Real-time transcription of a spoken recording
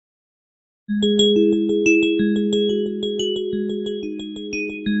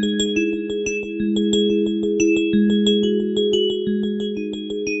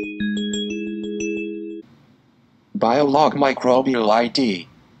Biolog Microbial Id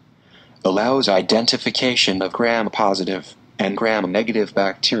allows identification of gram-positive and gram-negative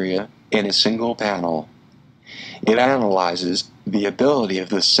bacteria in a single panel. It analyzes the ability of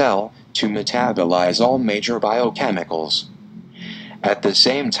the cell to metabolize all major biochemicals, at the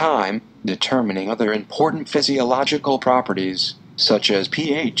same time determining other important physiological properties such as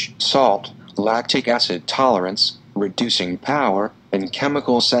pH, salt, lactic acid tolerance, reducing power, and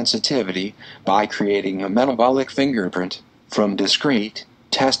chemical sensitivity by creating a metabolic fingerprint from discrete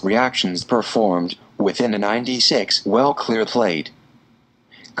test reactions performed within a 96-well-clear plate.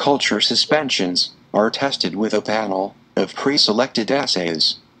 Culture suspensions are tested with a panel of pre-selected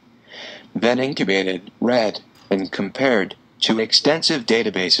assays, then incubated, read, and compared to extensive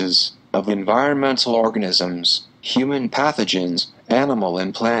databases of environmental organisms, human pathogens, animal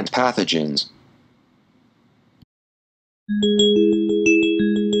and plant pathogens.